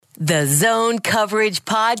The Zone Coverage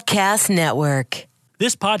Podcast Network.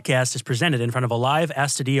 This podcast is presented in front of a live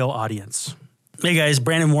Astadio audience. Hey guys,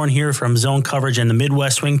 Brandon Warren here from Zone Coverage and the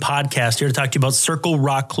Midwest Swing Podcast, here to talk to you about Circle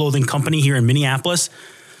Rock Clothing Company here in Minneapolis.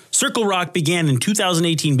 Circle Rock began in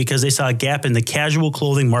 2018 because they saw a gap in the casual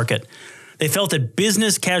clothing market. They felt that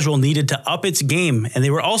business casual needed to up its game, and they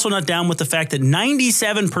were also not down with the fact that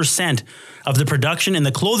 97% of the production in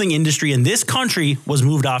the clothing industry in this country was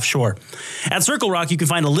moved offshore. At Circle Rock, you can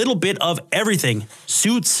find a little bit of everything: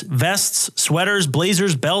 suits, vests, sweaters,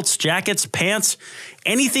 blazers, belts, jackets, pants,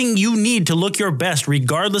 anything you need to look your best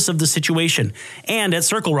regardless of the situation. And at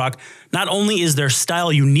Circle Rock, not only is their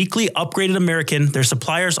style uniquely upgraded American, their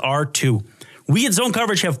suppliers are too. We at Zone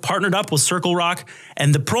Coverage have partnered up with Circle Rock,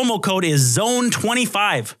 and the promo code is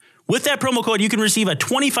ZONE25. With that promo code, you can receive a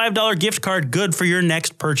 $25 gift card good for your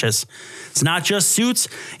next purchase. It's not just suits,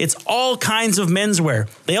 it's all kinds of menswear.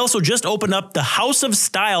 They also just opened up the House of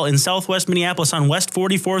Style in Southwest Minneapolis on West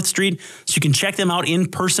 44th Street, so you can check them out in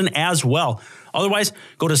person as well. Otherwise,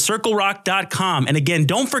 go to CircleRock.com. And again,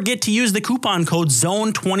 don't forget to use the coupon code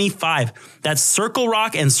ZONE25. That's Circle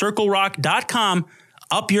Rock and CircleRock.com.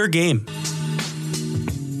 Up your game.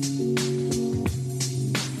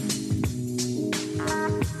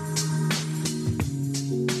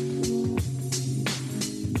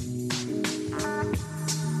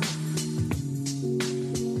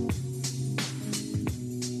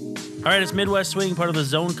 All right, it's Midwest Swing, part of the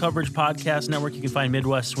Zone Coverage Podcast Network. You can find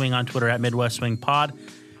Midwest Swing on Twitter at Midwest Swing Pod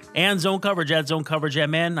and Zone Coverage at Zone Coverage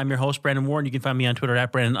MN. I'm your host, Brandon Warren. You can find me on Twitter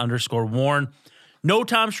at Brandon_Warren. No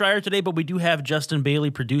Tom Schreier today, but we do have Justin Bailey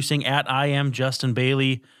producing at I Am Justin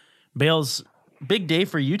Bailey. Bales, big day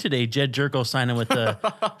for you today. Jed Jerko signing with the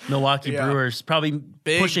Milwaukee Brewers. Probably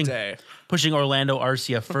pushing Orlando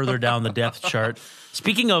Arcia further down the depth chart.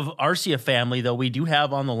 Speaking of Arcia family, though, we do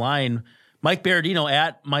have on the line Mike Berardino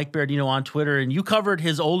at Mike Berardino on Twitter, and you covered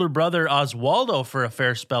his older brother Oswaldo for a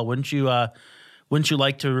fair spell. Wouldn't you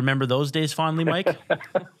like to remember those days fondly, Mike?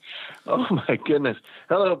 Oh my goodness!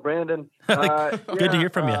 Hello, Brandon. Good to hear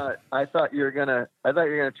from you. I thought you were gonna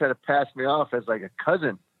try to pass me off as like a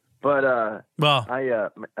cousin, but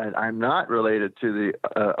I'm not related to the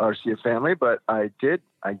Arcia family, but I did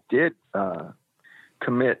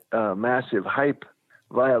commit massive hype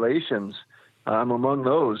violations. I'm among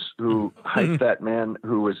those who hyped that man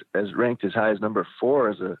who was ranked as high as number 4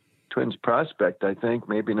 as a Twins prospect, I think,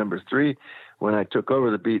 maybe number 3, when I took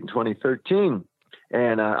over the beat in 2013.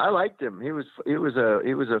 And I liked him. He was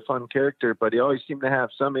a fun character, but he always seemed to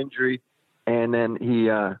have some injury. And then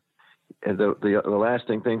the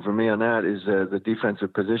lasting thing for me on that is the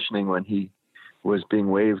defensive positioning when he was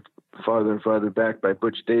being waved farther and farther back by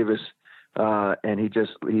Butch Davis. And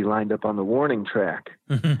he lined up on the warning track,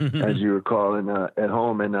 as you recall, at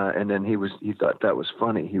home, and then he thought that was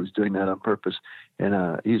funny. He was doing that on purpose,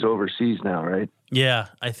 and he's overseas now, right? Yeah,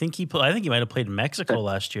 I think he might have played in Mexico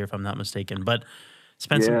last year, if I'm not mistaken, but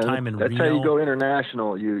spent some time in Reno. That's how you go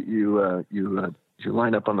international. You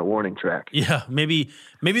line up on the warning track. Yeah, maybe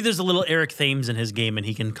there's a little Eric Thames in his game, and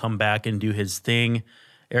he can come back and do his thing.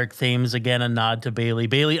 Eric Thames, again, a nod to Bailey.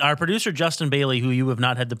 Bailey, our producer, Justin Bailey, who you have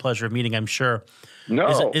not had the pleasure of meeting, I'm sure,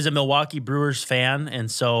 is a Milwaukee Brewers fan. And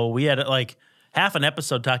so we had like half an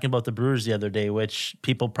episode talking about the Brewers the other day, which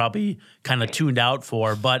people probably kind of tuned out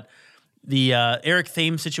for. But the Eric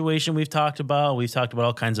Thames situation we've talked about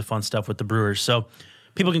all kinds of fun stuff with the Brewers. So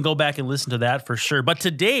people can go back and listen to that for sure. But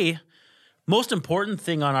today, most important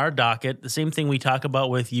thing on our docket, the same thing we talk about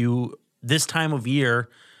with you this time of year,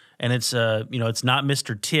 and it's it's not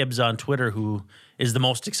Mr. Tibbs on Twitter who is the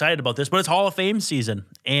most excited about this, but it's Hall of Fame season.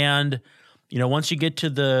 And, once you get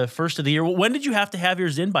to the first of the year, when did you have to have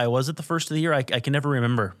yours in by? Was it the first of the year? I can never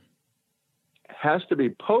remember. It has to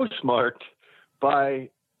be postmarked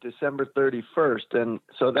by December 31st. And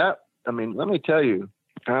so let me tell you,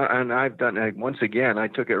 and I've done it once again, I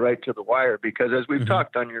took it right to the wire because as we've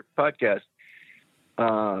talked on your podcast,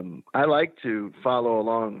 I like to follow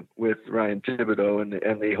along with Ryan Thibodeau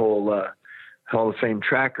and the whole Hall of Fame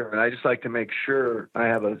tracker. And I just like to make sure I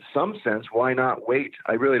have some sense. Why not wait?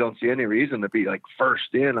 I really don't see any reason to be like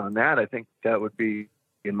first in on that. I think that would be,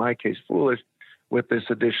 in my case, foolish with this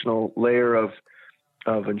additional layer of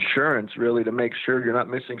insurance, really, to make sure you're not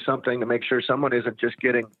missing something, to make sure someone isn't just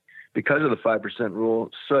getting, because of the 5% rule,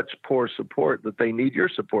 such poor support that they need your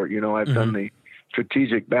support. I've done the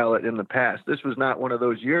strategic ballot in the past. This was not one of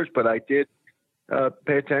those years, but I did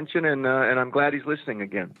pay attention, and I'm glad he's listening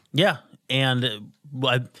again. Yeah, and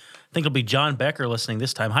I think it'll be John Becker listening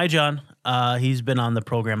this time. Hi, John. He's been on the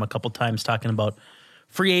program a couple times talking about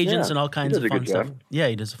free agents and all kinds of fun stuff. Yeah,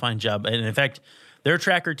 he does a fine job. And in fact, Their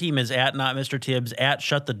tracker team is at Not Mr. Tibbs, at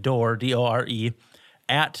Shut the Door, DORE,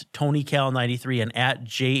 at TonyCal93, and at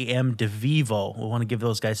JM DeVivo. We want to give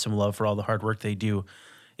those guys some love for all the hard work they do,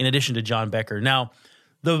 in addition to John Becker. Now,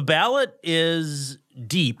 the ballot is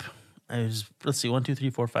deep. Let's see, 1, 2, 3,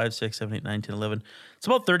 4, 5, 6, 7, 8, 9, 10, 11. It's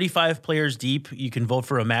about 35 players deep. You can vote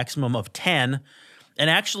for a maximum of 10. And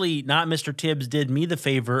actually, Not Mr. Tibbs did me the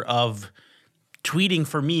favor of tweeting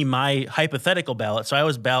for me my hypothetical ballot. So I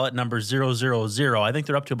was ballot number 000. I think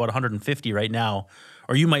they're up to about 150 right now,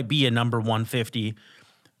 or you might be a number 150.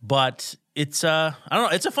 But it's I don't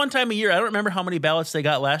know, it's a fun time of year. I don't remember how many ballots they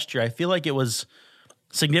got last year. I feel like it was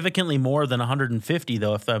significantly more than 150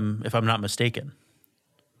 though, if I'm not mistaken.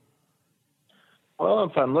 Well,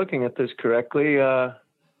 if I'm looking at this correctly, the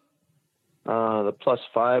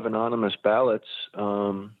 +5 anonymous ballots,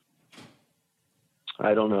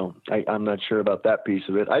 I don't know. I'm not sure about that piece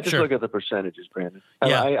of it. I just look at the percentages, Brandon.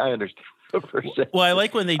 Yeah. I understand the percentage. Well, I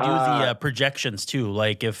like when they do the projections too.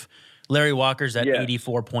 Like if Larry Walker's at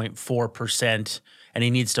 84.4% and he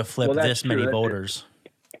needs to flip this many voters.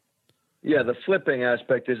 Yeah, the flipping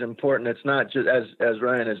aspect is important. It's not just, as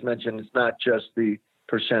Ryan has mentioned, it's not just the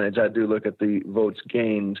percentage. I do look at the votes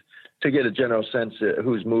gained to get a general sense of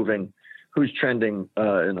who's moving, who's trending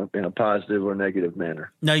in a positive or negative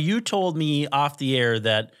manner. Now, you told me off the air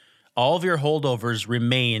that all of your holdovers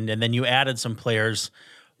remained, and then you added some players.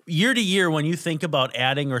 Year to year, when you think about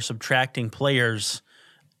adding or subtracting players,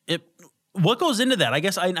 what goes into that? I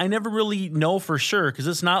guess I never really know for sure, because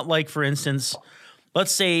it's not like, for instance,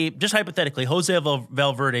 let's say, just hypothetically, Jose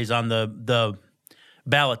Valverde's on the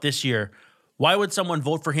ballot this year. Why would someone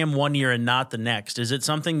vote for him one year and not the next? Is it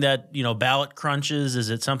something that, ballot crunches?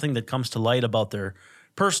 Is it something that comes to light about their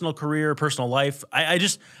personal career, personal life? I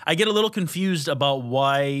get a little confused about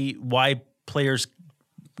why players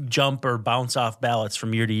jump or bounce off ballots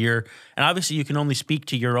from year to year. And obviously you can only speak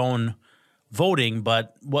to your own voting,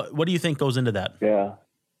 but what do you think goes into that? Yeah.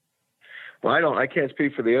 Well, I can't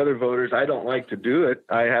speak for the other voters. I don't like to do it.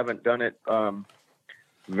 I haven't done it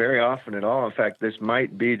very often at all. In fact, this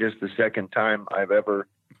might be just the second time I've ever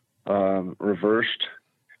reversed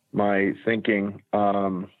my thinking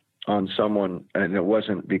on someone, and it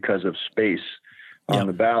wasn't because of space on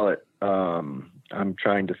the ballot. I'm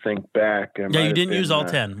trying to think back. You didn't use all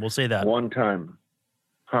 10. We'll say that. One time.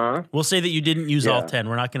 Huh? We'll say that you didn't use all 10.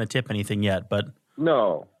 We're not going to tip anything yet, but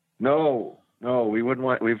No, we wouldn't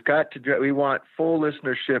want. We want full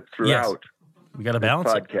listenership throughout. Yes. We got to balance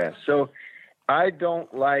podcast. So I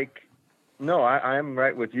don't like. No, I'm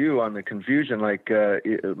right with you on the confusion. Like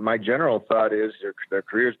my general thought is their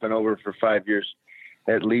career's been over for 5 years,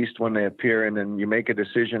 at least when they appear, and then you make a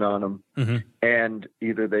decision on them, and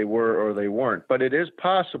either they were or they weren't. But it is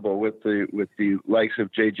possible with the likes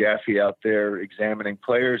of Jay Jaffe out there examining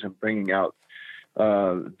players and bringing out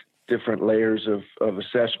different layers of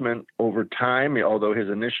assessment over time, although his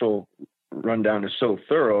initial rundown is so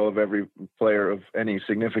thorough of every player of any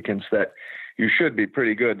significance that you should be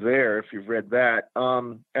pretty good there if you've read that.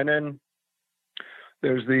 And then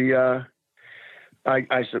there's the,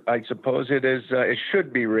 I suppose it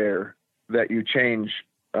should be rare that you change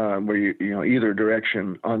where you either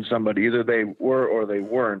direction on somebody, either they were or they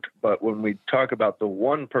weren't. But when we talk about the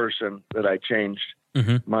one person that I changed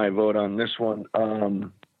my vote on this one,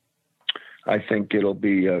 I think it'll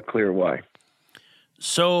be clear why.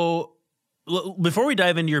 So before we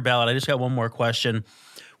dive into your ballot, I just got one more question.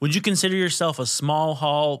 Would you consider yourself a small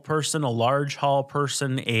hall person, a large hall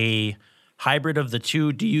person, a hybrid of the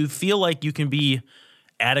two? Do you feel like you can be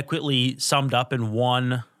adequately summed up in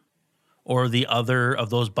one or the other of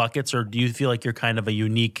those buckets, or do you feel like you're kind of a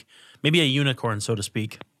unique, maybe a unicorn, so to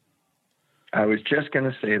speak? I was just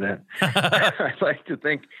going to say that. I'd like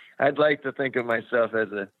to think of myself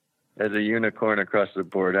as a unicorn across the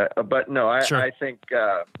board. But no, I think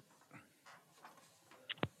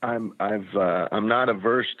I'm not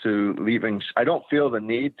averse to leaving. I don't feel the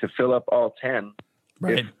need to fill up all 10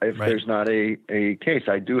 if there's not a case.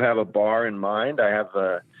 I do have a bar in mind. I have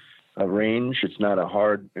a range. It's not a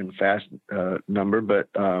hard and fast number, but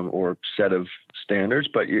or set of standards.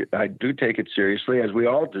 But I do take it seriously, as we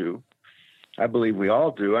all do. I believe we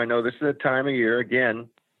all do. I know this is a time of year, again,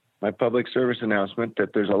 my public service announcement, that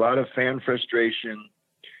there's a lot of fan frustration.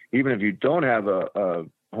 Even if you don't have a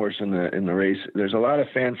horse in the race, there's a lot of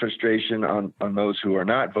fan frustration on those who are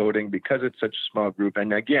not voting because it's such a small group.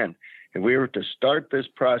 And again, if we were to start this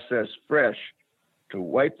process fresh, to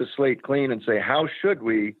wipe the slate clean and say, how should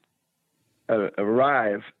we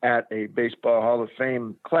arrive at a Baseball Hall of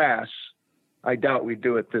Fame class, I doubt we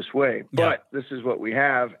do it this way. Yeah. But this is what we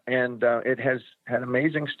have, and it has had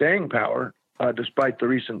amazing staying power despite the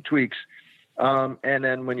recent tweaks. And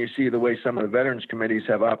then when you see the way some of the veterans committees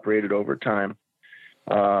have operated over time,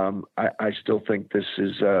 I still think this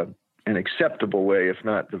is an acceptable way, if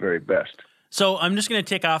not the very best. So I'm just going to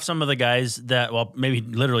tick off some of the guys that, well, maybe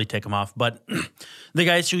literally tick them off, but the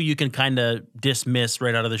guys who you can kind of dismiss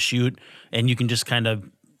right out of the chute, and you can just kind of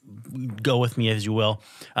go with me as you will.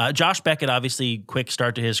 Josh Beckett, obviously, quick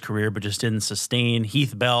start to his career, but just didn't sustain.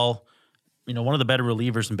 Heath Bell, one of the better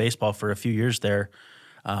relievers in baseball for a few years there.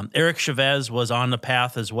 Eric Chavez was on the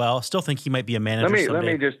path as well. Still think he might be a manager someday. Let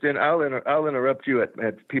me just, I'll interrupt you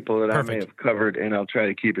at people that Perfect. I may have covered, and I'll try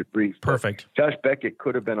to keep it brief. Perfect. Josh Beckett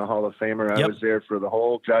could have been a Hall of Famer. Yep. I was there for the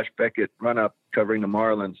whole Josh Beckett run-up covering the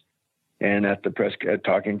Marlins, and at the press,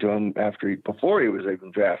 talking to him before he was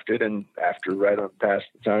even drafted, and after right on past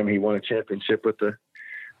the time he won a championship with the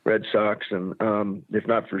Red Sox, and if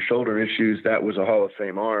not for shoulder issues, that was a Hall of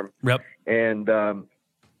Fame arm. Yep. And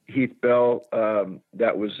Heath Bell,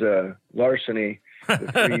 that was larceny, the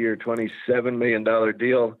 3-year, $27 million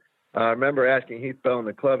deal. I remember asking Heath Bell in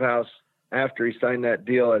the clubhouse after he signed that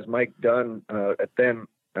deal as Mike Dunn, then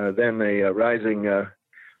a rising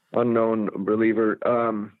unknown reliever.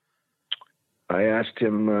 I asked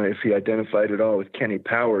him if he identified at all with Kenny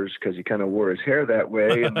Powers, because he kind of wore his hair that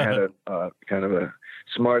way and had a kind of a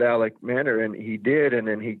smart aleck manner, and he did. And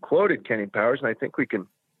then he quoted Kenny Powers, and I think we can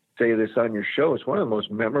say this on your show. It's one of the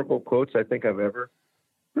most memorable quotes I think I've ever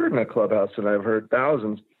heard in a clubhouse, and I've heard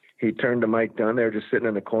thousands. He turned to Mike Dunn. They were just sitting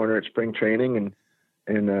in the corner at spring training,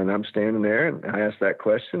 and I'm standing there, and I asked that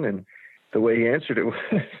question, and the way he answered it was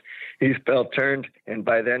Heath Bell turned, and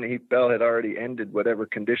by then Heath Bell had already ended whatever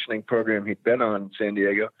conditioning program he'd been on in San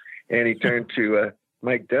Diego, and he turned to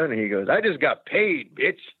Mike Dunn, and he goes, "I just got paid,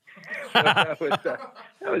 bitch." So that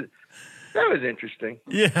was interesting.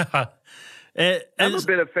 Yeah. I'm a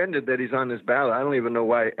bit offended that he's on this ballot. I don't even know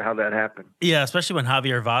how that happened. Yeah, especially when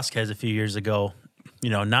Javier Vasquez a few years ago,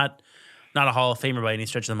 not a Hall of Famer by any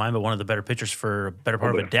stretch of the mind, but one of the better pitchers for a better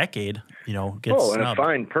part of a decade, gets and a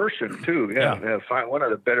fine person too. Yeah. One of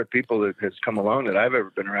the better people that has come along that I've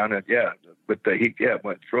ever been around.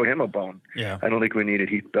 Throw him a bone. Yeah. I don't think we needed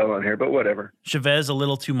Heath Bell on here, but whatever. Chavez, a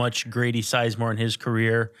little too much Grady Sizemore in his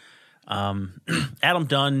career. Adam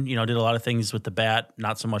Dunn, did a lot of things with the bat,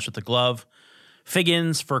 not so much with the glove.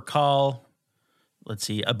 Figgins, Furcal, let's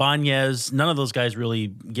see, Ibanez. None of those guys really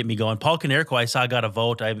get me going. Paul Konerko, I saw got a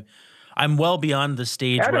vote. I'm well beyond the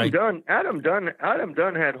stage. Adam Dunn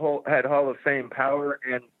had Hall of Fame power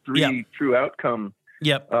and 3 true outcome.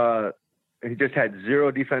 Yep. He just had 0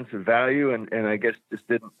 defensive value, and I guess just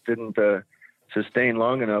didn't sustain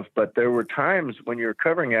long enough. But there were times when you were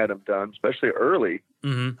covering Adam Dunn, especially early.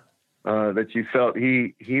 Mm-hmm. That you felt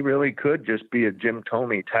he really could just be a Jim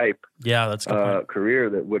Thome type that's a career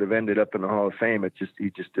that would have ended up in the Hall of Fame. He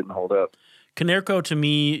just didn't hold up. Konerko, to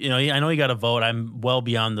me, I know he got a vote. I'm well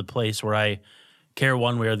beyond the place where I care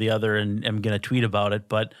one way or the other and am going to tweet about it,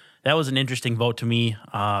 but that was an interesting vote to me.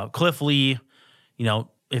 Cliff Lee,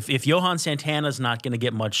 if Johan Santana's not going to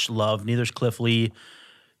get much love, neither's Cliff Lee.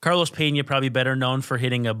 Carlos Pena, probably better known for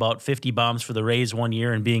hitting about 50 bombs for the Rays one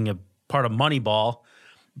year and being a part of Moneyball.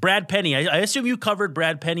 Brad Penny, I assume you covered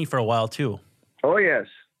Brad Penny for a while too. Oh yes.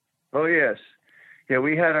 Yeah,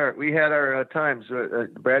 we had our times.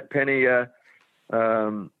 Brad Penny. I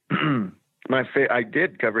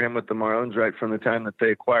did cover him with the Marlins right from the time that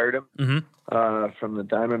they acquired him from the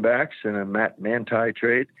Diamondbacks in a Matt Manti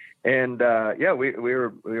trade, and we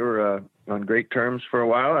were on great terms for a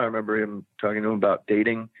while. I remember him talking to him about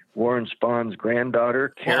dating Warren Spahn's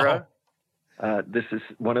granddaughter, Kara. Wow. This is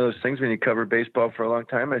one of those things when you cover baseball for a long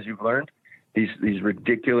time, as you've learned, these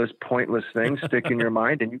ridiculous, pointless things stick in your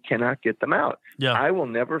mind and you cannot get them out. Yeah. I will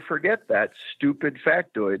never forget that stupid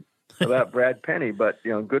factoid about Brad Penny, but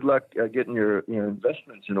good luck getting your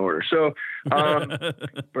investments in order. So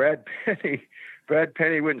Brad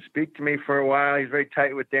Penny wouldn't speak to me for a while. He's very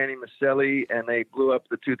tight with Danny Maselli, and they blew up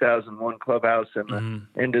the 2001 clubhouse and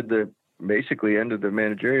ended the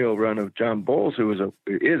managerial run of John Bowles, who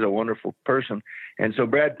is a wonderful person. And so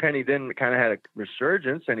Brad Penny then kind of had a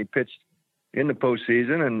resurgence, and he pitched in the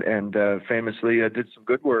postseason and famously did some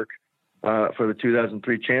good work for the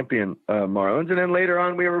 2003 champion Marlins. And then later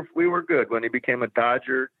on, we were good when he became a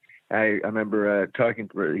Dodger. I remember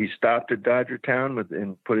he stopped at Dodger Town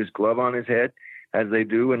and put his glove on his head, as they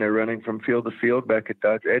do when they're running from field to field back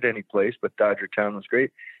at any place, but Dodger Town was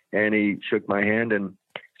great. And he shook my hand and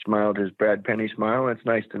smiled his Brad Penny smile. And it's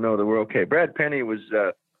nice to know that we're okay. Brad Penny was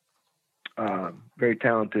very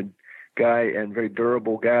talented guy and very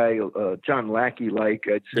durable guy, John Lackey-like,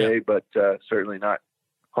 I'd say, but certainly not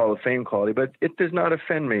Hall of Fame quality. But it does not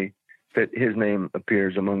offend me that his name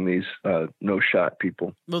appears among these no-shot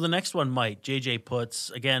people. Well, the next one might. J.J.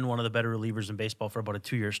 Putz, again, one of the better relievers in baseball for about a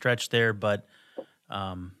 2-year stretch there, but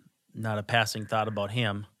not a passing thought about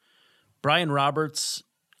him. Brian Roberts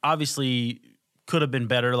obviously could have been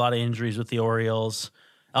better. A lot of injuries with the Orioles.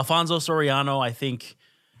 Alfonso Soriano, I think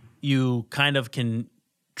you kind of can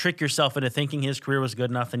trick yourself into thinking his career was good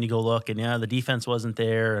enough. Then you go look, and the defense wasn't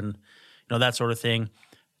there, and that sort of thing.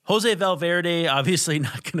 Jose Valverde, obviously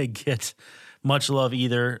not going to get much love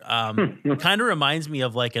either. Kind of reminds me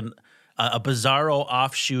of like a bizarro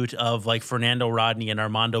offshoot of like Fernando Rodney and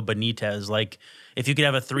Armando Benitez. Like if you could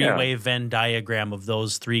have a three-way Venn diagram of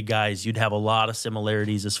those three guys, you'd have a lot of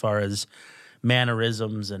similarities as far as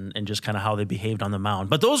mannerisms and just kind of how they behaved on the mound.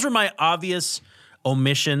 But those were my obvious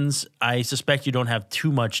omissions. I suspect you don't have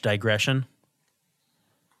too much digression.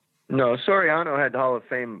 No, Soriano had Hall of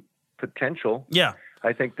Fame potential. Yeah.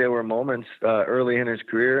 I think there were moments early in his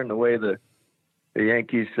career and the way the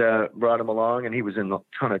Yankees brought him along, and he was in a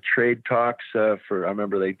ton of trade talks I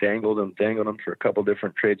remember they dangled him for a couple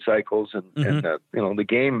different trade cycles, and the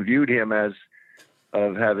game viewed him as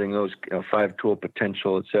of having those 5-tool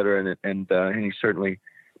potential, et cetera, and he certainly,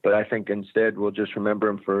 but I think instead we'll just remember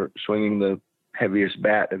him for swinging the heaviest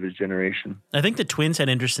bat of his generation. I think the Twins had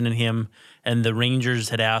interest in him, and the Rangers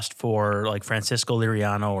had asked for like Francisco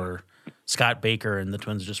Liriano or Scott Baker, and the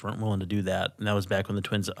Twins just weren't willing to do that. And that was back when the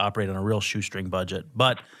Twins operated on a real shoestring budget.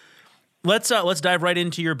 But let's dive right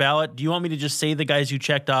into your ballot. Do you want me to just say the guys you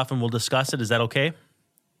checked off and we'll discuss it? Is that okay?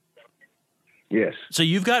 Yes. So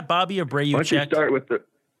you've got Bobby Abreu. Why don't you start with the?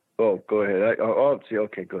 Oh, go ahead.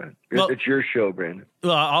 Okay, go ahead. It's your show, Brandon.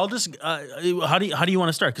 Well, I'll just. How do you want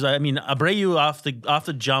to start? Because I mean, Abreu off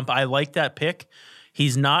the jump, I like that pick.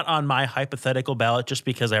 He's not on my hypothetical ballot just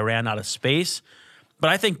because I ran out of space. But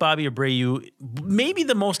I think Bobby Abreu may be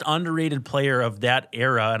the most underrated player of that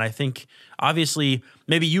era, and I think obviously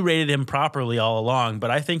maybe you rated him properly all along, but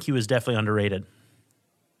I think he was definitely underrated.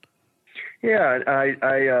 Yeah,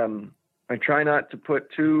 I try not to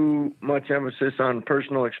put too much emphasis on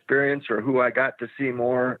personal experience or who I got to see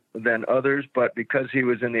more than others, but because he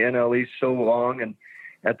was in the NL East so long, and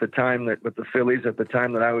at the time that with the Phillies, at the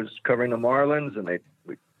time that I was covering the Marlins, and they'd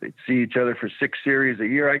see each other for 6 series a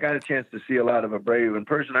year, I got a chance to see a lot of Abreu in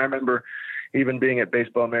person. I remember even being at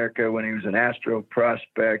Baseball America when he was an Astro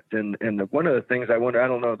prospect, and one of the things I wonder, I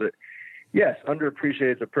don't know that, yes,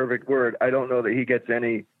 underappreciated is a perfect word. I don't know that he gets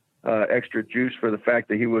any extra juice for the fact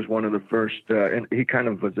that he was one of the first, and he kind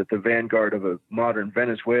of was at the vanguard of a modern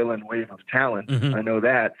Venezuelan wave of talent. Mm-hmm. I know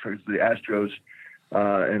that for the Astros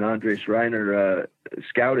and Andres Reiner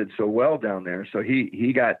scouted so well down there. So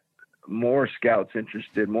he got more scouts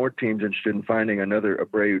interested, more teams interested in finding another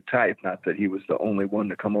Abreu type. Not that he was the only one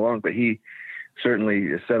to come along, but he certainly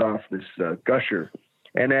set off this gusher.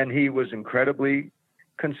 And then he was incredibly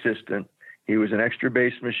consistent. He was an extra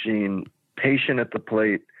base machine, patient at the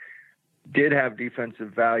plate, did have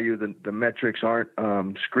defensive value. The metrics aren't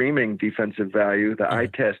screaming defensive value. The eye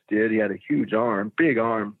test did. He had a huge arm, big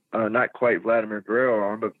arm, not quite Vladimir Guerrero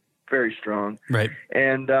arm, but very strong. Right.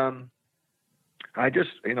 And I just,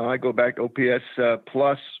 I go back to OPS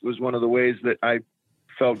plus was one of the ways that I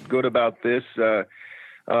felt good about this, that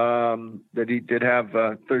he did have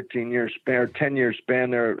a 13-year span or 10-year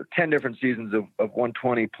span there, 10 different seasons of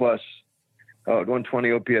 120 plus,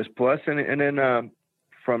 120 OPS plus. And then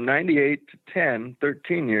from 98 to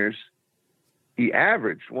 13 years, he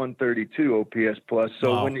averaged 132 OPS plus.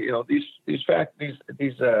 So wow. When,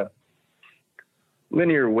 these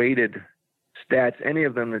linear weighted stats, any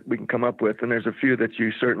of them that we can come up with, and there's a few that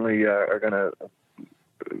you certainly are going to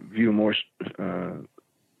view more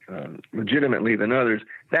legitimately than others.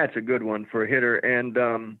 That's a good one for a hitter, and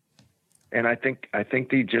I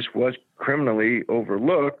think he just was criminally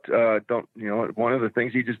overlooked. One of the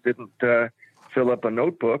things, he just didn't fill up a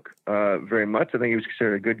notebook very much. I think he was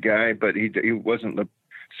considered a good guy, but he wasn't the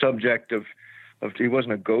subject of he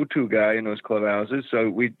wasn't a go-to guy in those clubhouses.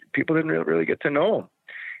 So people didn't really get to know him,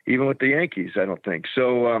 even with the Yankees, I don't think.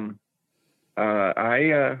 So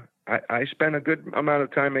I spent a good amount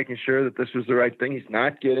of time making sure that this was the right thing. He's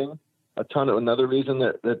not getting a ton of, another reason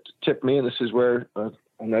that tipped me, and this is where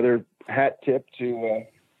another hat tip to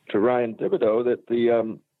Ryan Thibodeau, that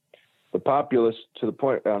the populace, to the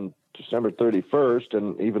point on December 31st,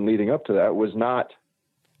 and even leading up to that, was not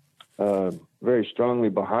very strongly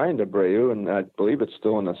behind Abreu, and I believe it's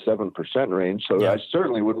still in the 7% range. So yeah. I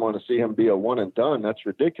certainly wouldn't want to see him be a one and done. That's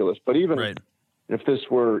ridiculous. But even if this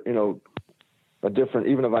were, a different,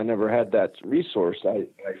 even if I never had that resource, I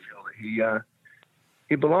feel that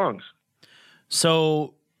he belongs.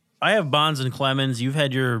 So I have Bonds and Clemens. You've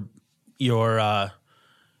had your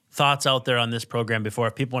thoughts out there on this program before.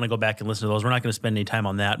 If people want to go back and listen to those, we're not going to spend any time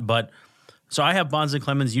on that. But so I have Bonds and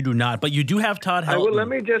Clemens, you do not, but you do have Todd Helton. Let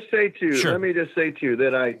me just say to you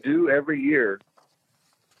that I do every year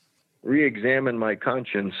re-examine my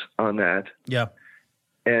conscience on that. Yeah.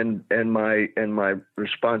 And my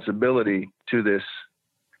responsibility to this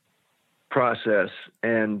process.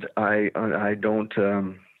 And I don't,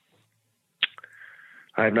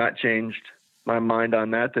 I have not changed my mind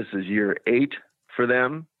on that. This is year 8 for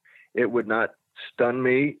them. It would not stun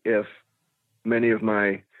me if many of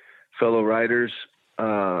my fellow writers,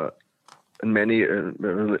 enough.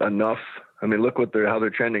 I mean, look how they're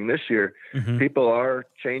trending this year. Mm-hmm. People are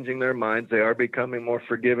changing their minds. They are becoming more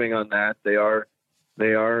forgiving on that. They are.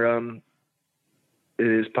 It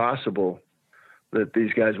is possible that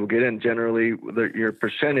these guys will get in. Generally, your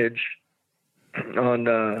percentage on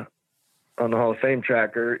the Hall of Fame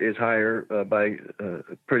tracker is higher by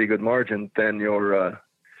a pretty good margin than your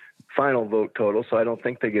final vote total. So I don't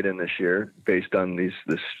think they get in this year based on this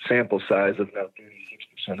sample size of now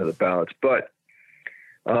 36% of the ballots. But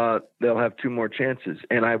they'll have 2 more chances,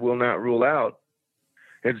 and I will not rule out.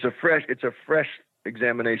 It's a fresh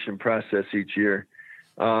examination process each year.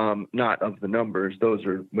 Not of the numbers; those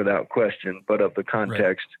are without question, but of the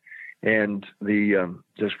context and the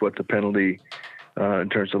just what the penalty in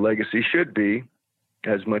terms of legacy should be,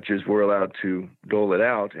 as much as we're allowed to dole it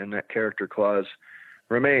out, and that character clause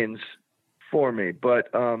remains for me.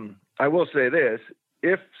 But I will say this: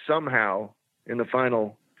 if somehow in the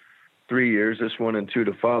final 3 years, this 1 and 2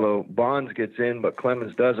 to follow, Bonds gets in but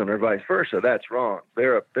Clemens doesn't, or vice versa, that's wrong.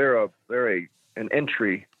 They're an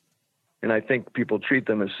entry. And I think people treat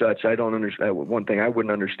them as such. I don't understand. One thing I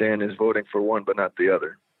wouldn't understand is voting for one but not the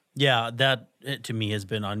other. Yeah, that to me has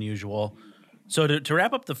been unusual. So to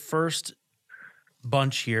wrap up the first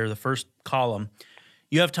bunch here, the first column,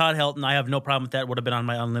 you have Todd Helton. I have no problem with that. Would have been on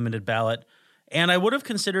my unlimited ballot. And I would have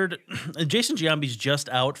considered Jason Giambi's just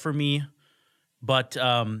out for me. But,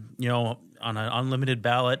 on an unlimited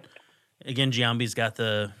ballot, again, Giambi's got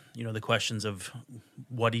the questions of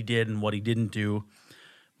what he did and what he didn't do.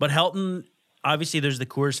 But Helton, obviously there's the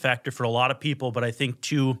Coors factor for a lot of people, but I think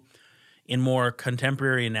too, in more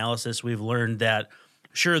contemporary analysis, we've learned that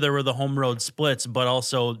sure, there were the home road splits, but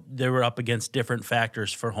also they were up against different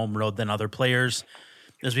factors for home road than other players.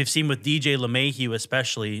 As we've seen with DJ LeMahieu,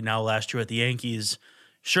 especially now last year at the Yankees,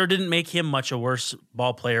 sure didn't make him much a worse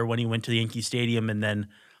ball player when he went to the Yankee Stadium, and then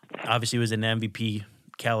obviously was an MVP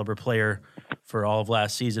caliber player for all of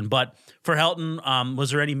last season. But for Helton,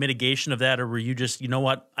 was there any mitigation of that, or were you just, you know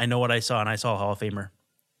what, I know what I saw, and I saw a Hall of Famer?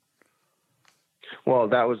 Well,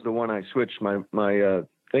 that was the one I switched my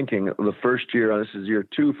thinking. The first year, this is year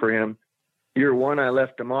 2 for him. Year 1, I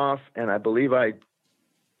left him off, and I believe I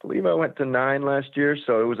went to 9 last year,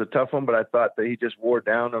 so it was a tough one, but I thought that he just wore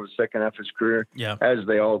down over the second half of his career, as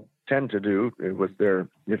they all tend to do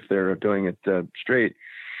if they're doing it straight.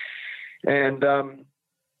 And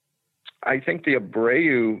I think the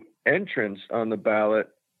Abreu entrance on the ballot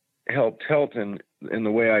helped Helton in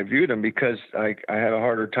the way I viewed him, because I had a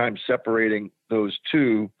harder time separating those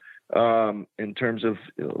two in terms of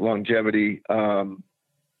longevity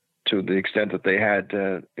to the extent that they had,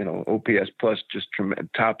 OPS plus just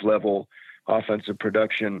top level offensive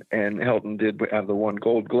production. And Helton did have the 1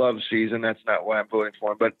 Gold Glove season. That's not why I'm voting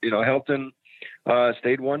for him. But, Helton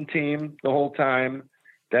stayed one team the whole time.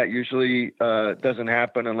 That usually doesn't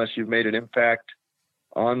happen unless you've made an impact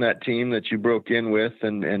on that team that you broke in with,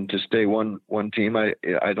 and to stay one team. I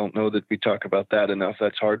don't know that we talk about that enough.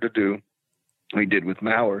 That's hard to do. We did with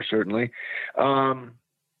Mauer, certainly.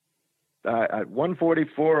 At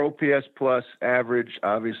 144 OPS plus average,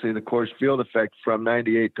 obviously the Coors Field effect from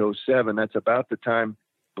 98 to 07. That's about the time,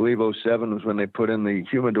 I believe 07 was when they put in the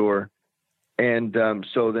humidor. And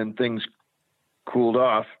so then things cooled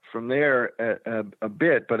off from there a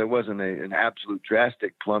bit, but it wasn't an absolute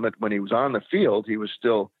drastic plummet. When he was on the field, he was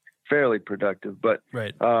still fairly productive. But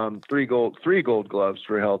right. 3 gold gloves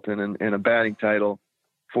for Helton and a batting title,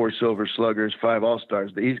 4 Silver Sluggers, 5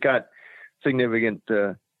 All-Stars. He's got significant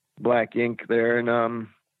black ink there. And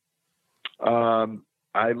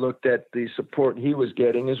I looked at the support he was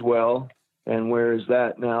getting as well. And where is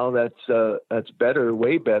that now? That's better,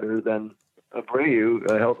 way better than Abreu.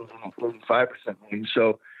 Helton's in the 35% range.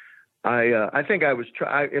 So I think I was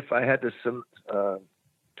if I had to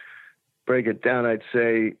break it down, I'd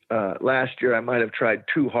say last year I might have tried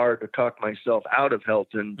too hard to talk myself out of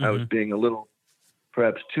Helton. Mm-hmm. I was being a little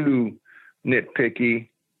perhaps too nitpicky.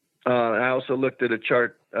 I also looked at a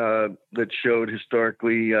chart that showed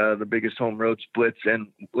historically the biggest home road splits, and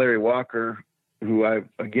Larry Walker, who I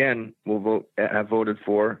again have voted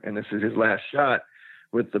for, and this is his last shot,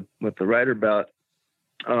 with the Ryder ballot,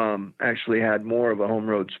 actually had more of a home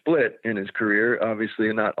road split in his career.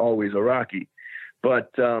 Obviously, not always a Rocky,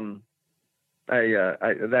 but that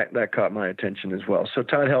caught my attention as well. So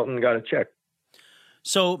Todd Helton got a check.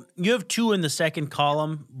 So you have two in the second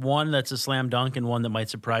column, one that's a slam dunk and one that might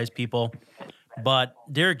surprise people. But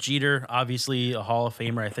Derek Jeter, obviously a Hall of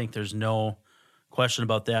Famer. I think there's no question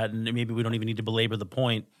about that, and maybe we don't even need to belabor the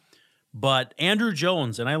point. But Andrew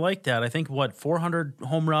Jones, and I like that. I think, 400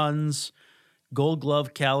 home runs, Gold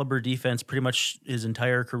Glove caliber defense pretty much his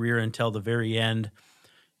entire career until the very end.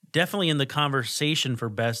 Definitely in the conversation for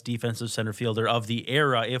best defensive center fielder of the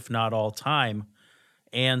era, if not all time.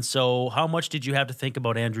 And so how much did you have to think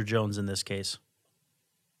about Andrew Jones in this case?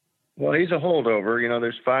 Well, he's a holdover.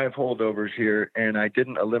 There's 5 holdovers here, and I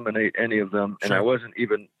didn't eliminate any of them, and I wasn't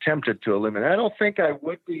even tempted to eliminate. I don't think I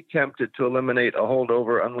would be tempted to eliminate a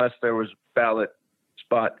holdover unless there was ballot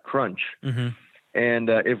spot crunch. Mm-hmm. And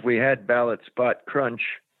if we had ballot spot crunch,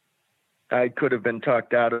 I could have been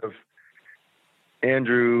talked out of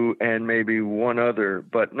Andrew and maybe one other,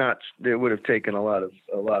 but not. It would have taken a lot of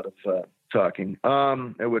talking.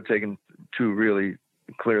 It would have taken 2 really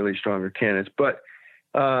clearly stronger candidates. But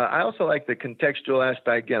I also like the contextual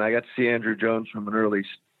aspect. Again, I got to see Andrew Jones from an early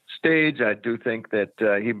stage. I do think that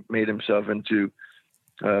he made himself into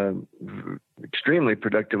extremely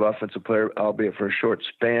productive offensive player, albeit for a short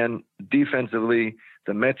span. Defensively,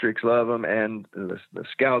 the metrics love him, and the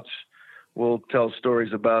scouts will tell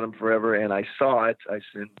stories about him forever. And I saw it.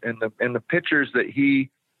 In the pitchers that he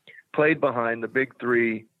played behind, the big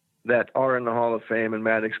 3 that are in the Hall of Fame, and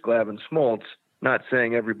Maddox, Glavine, Smoltz. Not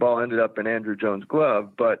saying every ball ended up in Andrew Jones'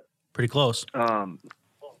 glove, but pretty close.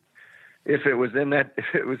 If it was in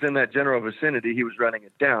that general vicinity, he was running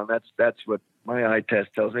it down. That's what my eye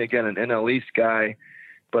test tells me. Again, an NL East guy,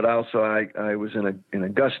 but also I was in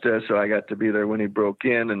Augusta, so I got to be there when he broke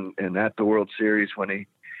in, and at the World Series when he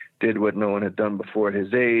did what no one had done before at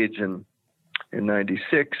his age, and in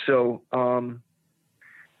 '96. So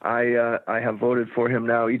I have voted for him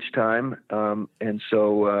now each time, and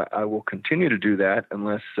so I will continue to do that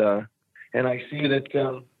unless. And I see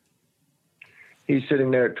that he's sitting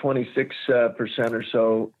there at 26% or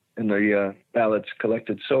so in the ballots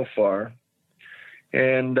collected so far,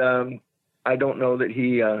 and I don't know that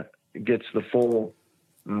he gets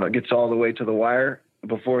gets all the way to the wire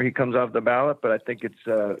before he comes off the ballot. But I think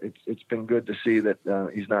it's been good to see that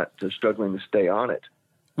he's not struggling to stay on it.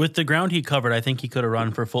 With the ground he covered, I think he could have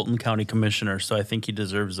run for Fulton County Commissioner, so I think he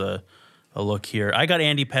deserves a look here. I got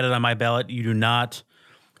Andy Pettitte on my ballot. You do not.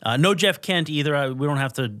 No Jeff Kent either. We don't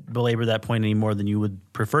have to belabor that point any more than you would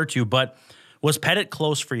prefer to, but was Pettitte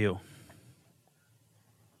close for you?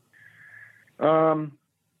 I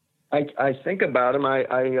think about him.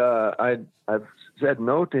 I've said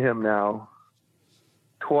no to him now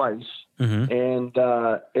twice, and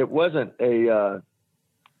it wasn't a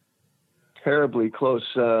terribly close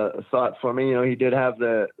thought for me. He did have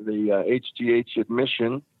the HGH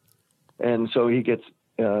admission, and so he gets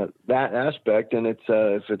that aspect. And it's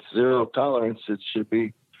if it's zero tolerance, it should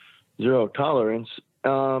be zero tolerance.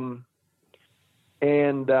 And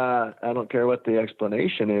I don't care what the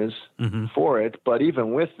explanation is for it, but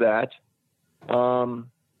even with that, I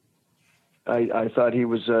thought he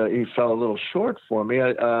fell a little short for me.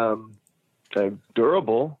 A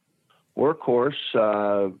durable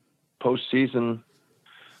workhorse, postseason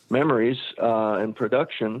memories and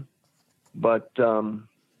production, but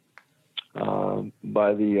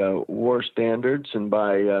by the WAR standards and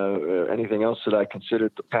by anything else that I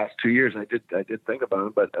considered the past 2 years, I did think about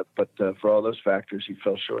him, but for all those factors, he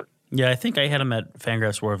fell short. Yeah, I think I had him at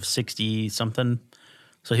Fangraphs WAR of 60 something,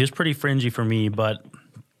 so he was pretty fringy for me. But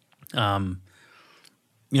I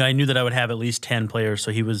knew that I would have at least 10 players, so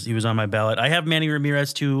he was on my ballot. I have Manny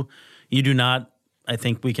Ramirez too. You do not. I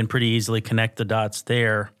think we can pretty easily connect the dots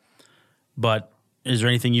there. But is there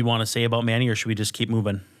anything you want to say about Manny, or should we just keep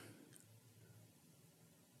moving?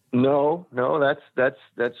 No, that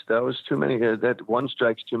was too many. That one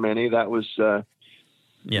strike's too many. That was a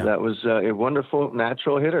wonderful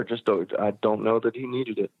natural hitter. Just I don't know that he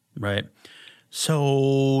needed it. Right.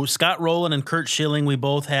 So Scott Rowland and Curt Schilling, we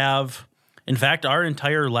both have. In fact, our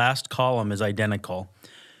entire last column is identical.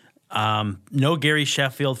 No Gary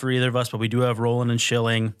Sheffield for either of us, but we do have Rowland and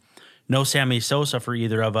Schilling. No Sammy Sosa for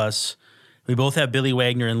either of us. We both have Billy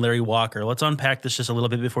Wagner and Larry Walker. Let's unpack this just a little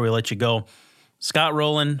bit before we let you go. Scott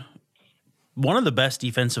Rowland, one of the best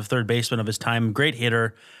defensive third basemen of his time, great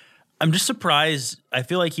hitter. I'm just surprised. I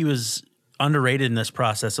feel like he was underrated in this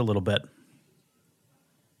process a little bit.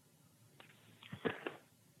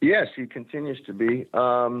 Yes, he continues to be.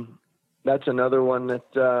 That's another one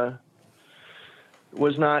that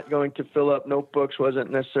was not going to fill up notebooks,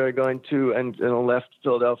 wasn't necessarily going to, and left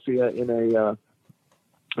Philadelphia in a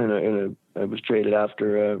it was traded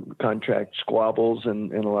after contract squabbles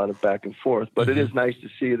and a lot of back and forth. But it is nice to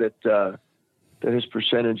see that his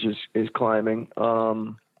percentage is climbing.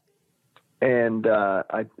 The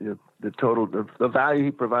value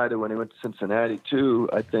he provided when he went to Cincinnati too,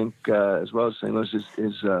 I think, as well as St. Louis,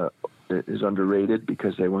 is underrated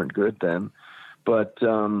because they weren't good then. But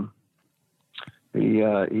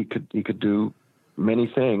he could do many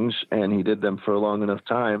things, and he did them for a long enough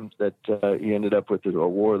time that he ended up with a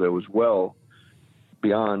WAR that was well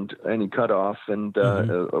beyond any cutoff, and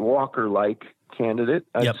a Walker-like candidate,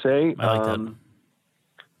 I'd say. I like that.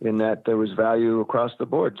 In that there was value across the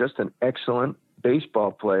board. Just an excellent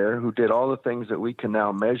baseball player who did all the things that we can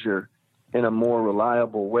now measure in a more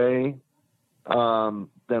reliable way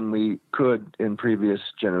than we could in previous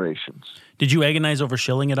generations. Did you agonize over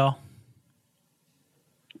Schilling at all?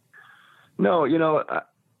 No,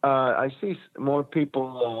 I see more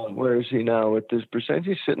people. Where is he now with this percentage?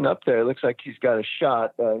 He's sitting up there. It looks like he's got a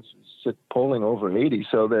shot. He's polling over 80,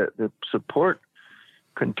 so the support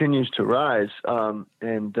continues to rise.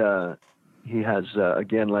 And he has,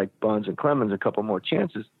 again, like Bonds and Clemens, a couple more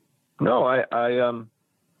chances. No,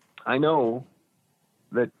 I know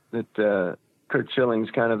that Curt Schilling's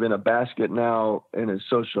kind of in a basket now in his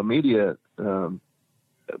social media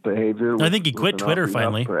behavior. I think he quit Twitter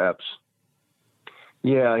finally. Perhaps.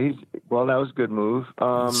 Yeah, that was a good move.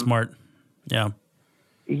 Smart. Yeah.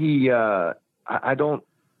 I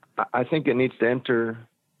think it needs to enter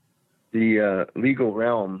the legal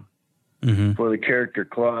realm for the character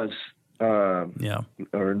clause, or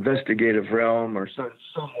investigative realm, or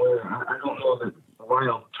somewhere. I don't know that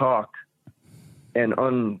wild talk and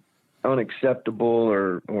unacceptable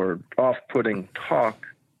or off-putting talk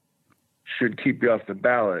should keep you off the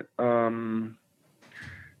ballot.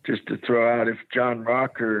 Just to throw out, if John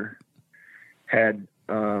Rocker had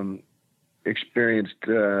experienced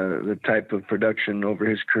the type of production over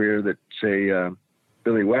his career that, say,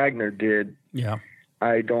 Billy Wagner did,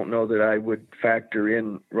 I don't know that I would factor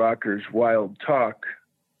in Rocker's wild talk.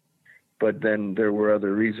 But then there were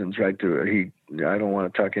other reasons, right? I don't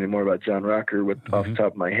want to talk anymore about John Rocker off the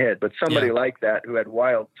top of my head, but somebody like that who had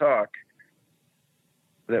wild talk.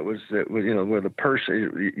 That was where the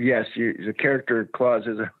person, yes, the character clause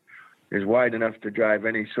is wide enough to drive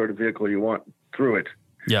any sort of vehicle you want through it.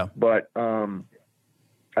 Yeah. But I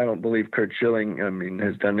don't believe Curt Schilling,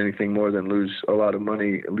 has done anything more than lose a lot of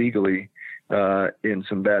money legally in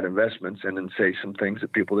some bad investments and then say some things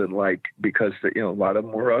that people didn't like because a lot of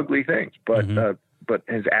them were ugly things. But but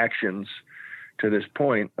his actions to this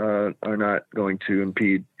point are not going to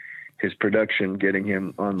impede his production getting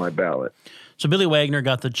him on my ballot. So Billy Wagner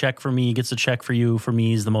got the check for me, gets the check for you. For me,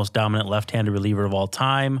 he's the most dominant left-handed reliever of all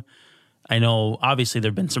time. I know, obviously, there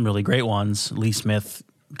have been some really great ones. Lee Smith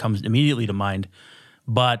comes immediately to mind.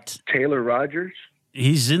 But Taylor Rogers?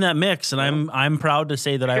 He's in that mix, and I'm proud to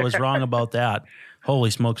say that I was wrong about that. Holy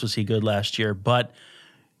smokes, was he good last year. But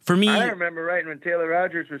for me... I remember right when Taylor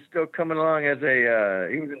Rogers was still coming along as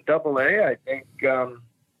he was in Double-A, I think.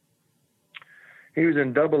 He was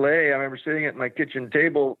in Double-A. I remember sitting at my kitchen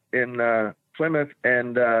table in Plymouth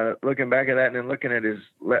and looking back at that and then looking at his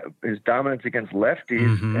dominance against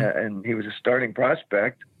lefties, and he was a starting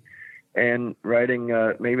prospect, and writing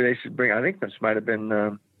maybe they should bring, I think this might have been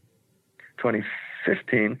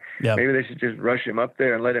 2015, maybe they should just rush him up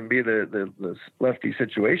there and let him be the lefty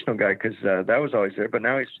situational guy, because that was always there, but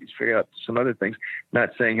now he's figured out some other things. Not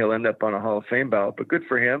saying he'll end up on a Hall of Fame ballot, but good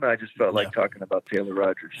for him. I just felt like talking about Taylor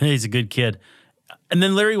Rogers. He's a good kid. And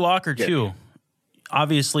then Larry Walker, too.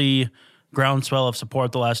 Obviously, groundswell of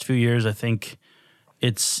support the last few years. I think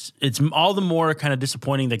it's all the more kind of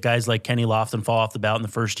disappointing that guys like Kenny Lofton fall off the ballot in the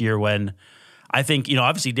first year when I think,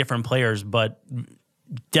 obviously different players, but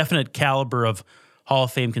definite caliber of Hall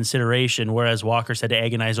of Fame consideration, whereas Walker's had to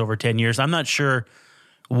agonize over 10 years. I'm not sure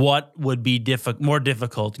what would be more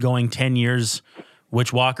difficult, going 10 years,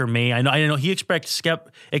 which Walker may. I know he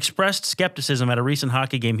expressed skepticism at a recent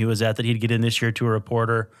hockey game he was at that he'd get in this year to a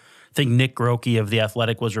reporter. I think Nick Grokey of The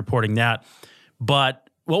Athletic was reporting that. But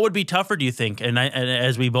what would be tougher, do you think? And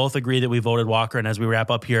as we both agree that we voted Walker, and as we wrap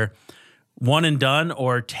up here, one and done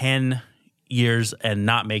or 10 years and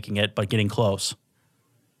not making it but getting close?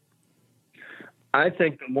 I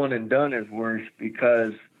think the one and done is worse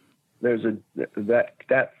because there's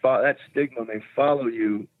that stigma may follow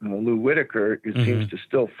you. Lou Whitaker seems to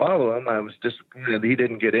still follow him. I was disappointed he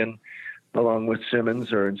didn't get in along with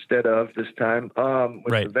Simmons or instead of this time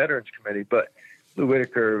with the Veterans Committee. But Lou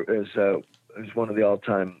Whitaker is one of the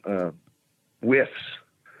all-time whiffs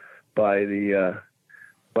by the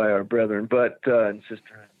our brethren, and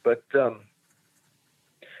sisterhood. But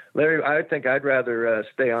Larry, I think I'd rather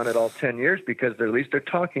stay on it all 10 years because at least they're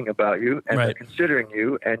talking about you and they're considering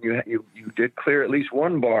you, and you did clear at least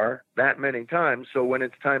one bar that many times. So when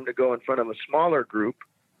it's time to go in front of a smaller group,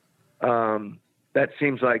 that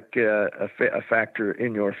seems like a factor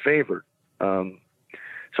in your favor.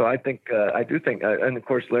 So I think I do think, and of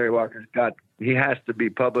course Larry Walker's he has to be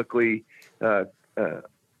publicly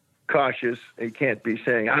cautious. He can't be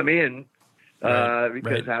saying I'm in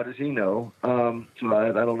because how does he know? So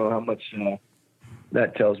I don't know how much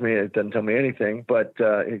that tells me. It doesn't tell me anything, but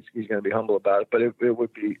he's going to be humble about it. But it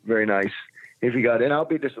would be very nice if he got in. I'll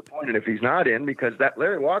be disappointed if he's not in, because that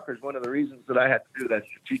Larry Walker is one of the reasons that I had to do that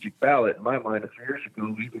strategic ballot in my mind a few years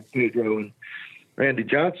ago. Leaving Pedro and Randy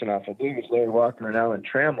Johnson off. I believe it was Larry Walker and Alan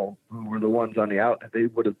Trammell who were the ones on the out. They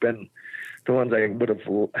would have been the ones I would have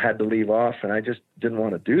had to leave off, and I just didn't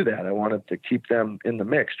want to do that. I wanted to keep them in the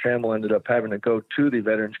mix. Trammell ended up having to go to the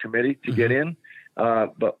Veterans Committee to get in,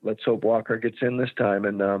 but let's hope Walker gets in this time.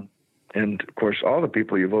 And of course, all the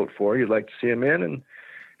people you vote for, you'd like to see him in,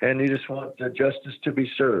 and you just want justice to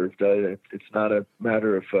be served. It's not a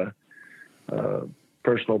matter of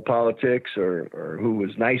personal politics or who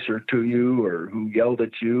was nicer to you or who yelled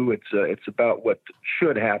at you. It's about what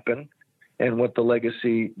should happen and what the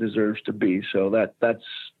legacy deserves to be. So that's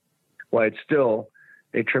why it's still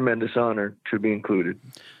a tremendous honor to be included.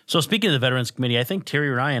 So speaking of the Veterans Committee, I think Terry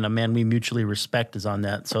Ryan, a man we mutually respect, is on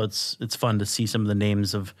that. So it's fun to see some of the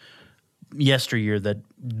names of yesteryear that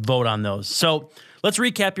vote on those. So let's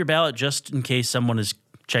recap your ballot just in case someone is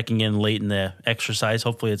checking in late in the exercise.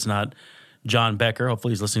 Hopefully it's not John Becker.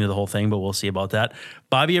 Hopefully he's listening to the whole thing, but we'll see about that.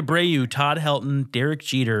 Bobby Abreu, Todd Helton, Derek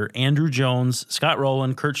Jeter, Andrew Jones, Scott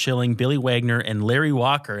Rowland, Kurt Schilling, Billy Wagner, and Larry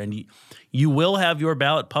Walker. And you will have your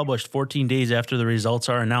ballot published 14 days after the results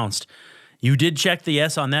are announced. You did check the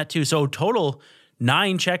yes on that too. So total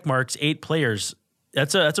 9 check marks, 8 players.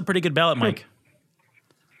 That's a pretty good ballot, Mike.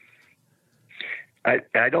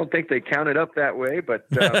 I don't think they count it up that way, but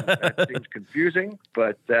that seems confusing.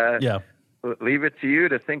 But yeah. Leave it to you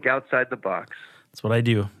to think outside the box. That's what I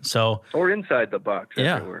do. So, or inside the box.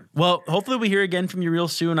 Yeah. Well, hopefully we hear again from you real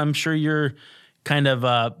soon. I'm sure you're kind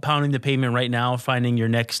of pounding the pavement right now, finding your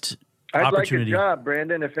next opportunity. I'd like a job,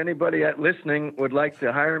 Brandon. If anybody listening would like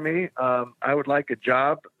to hire me, I would like a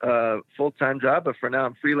job, full-time job. But for now,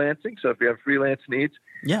 I'm freelancing. So if you have freelance needs,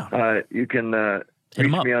 you can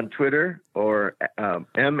reach me on Twitter or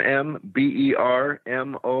MMBERMO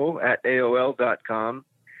at AOL.com.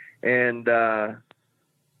 And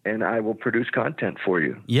I will produce content for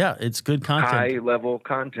you. Yeah, it's good content. High level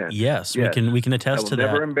content. Yes, we can attest to that. I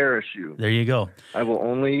will never embarrass you. There you go. I will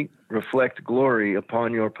only reflect glory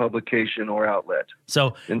upon your publication or outlet.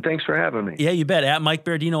 And thanks for having me. Yeah, you bet. At Mike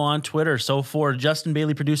Berardino on Twitter. So for Justin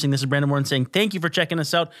Bailey producing, this is Brandon Warren saying thank you for checking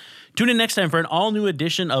us out. Tune in next time for an all new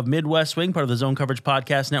edition of Midwest Swing, part of the Zone Coverage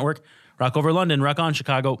Podcast Network. Rock over London, rock on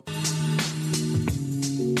Chicago.